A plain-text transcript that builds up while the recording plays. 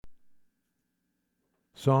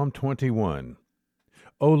Psalm 21.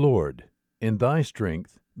 O Lord, in thy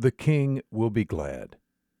strength the king will be glad,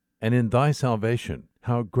 and in thy salvation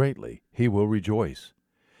how greatly he will rejoice.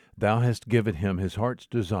 Thou hast given him his heart's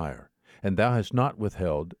desire, and thou hast not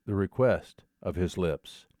withheld the request of his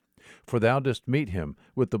lips. For thou dost meet him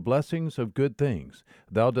with the blessings of good things.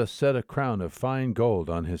 Thou dost set a crown of fine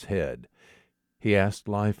gold on his head. He asked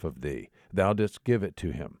life of thee. Thou didst give it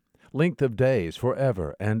to him, length of days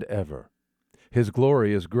forever and ever. His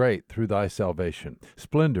glory is great through thy salvation.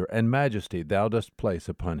 Splendor and majesty thou dost place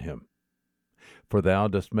upon him. For thou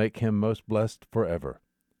dost make him most blessed forever.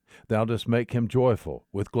 Thou dost make him joyful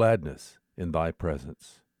with gladness in thy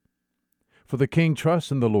presence. For the king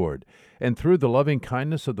trusts in the Lord, and through the loving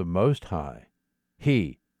kindness of the Most High,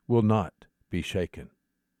 he will not be shaken.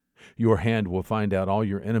 Your hand will find out all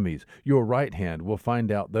your enemies. Your right hand will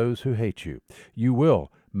find out those who hate you. You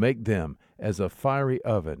will make them as a fiery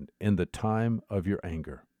oven in the time of your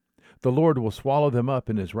anger. The Lord will swallow them up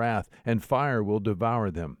in his wrath, and fire will devour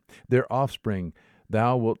them. Their offspring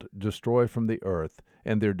thou wilt destroy from the earth,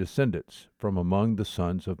 and their descendants from among the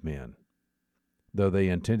sons of men. Though they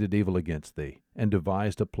intended evil against thee, and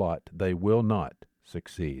devised a plot, they will not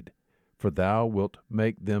succeed. For thou wilt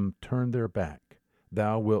make them turn their back.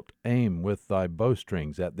 Thou wilt aim with thy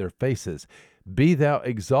bowstrings at their faces. Be thou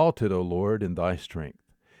exalted, O Lord, in thy strength.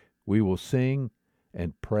 We will sing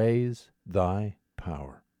and praise thy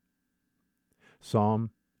power.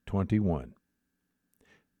 Psalm 21.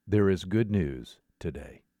 There is good news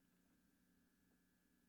today.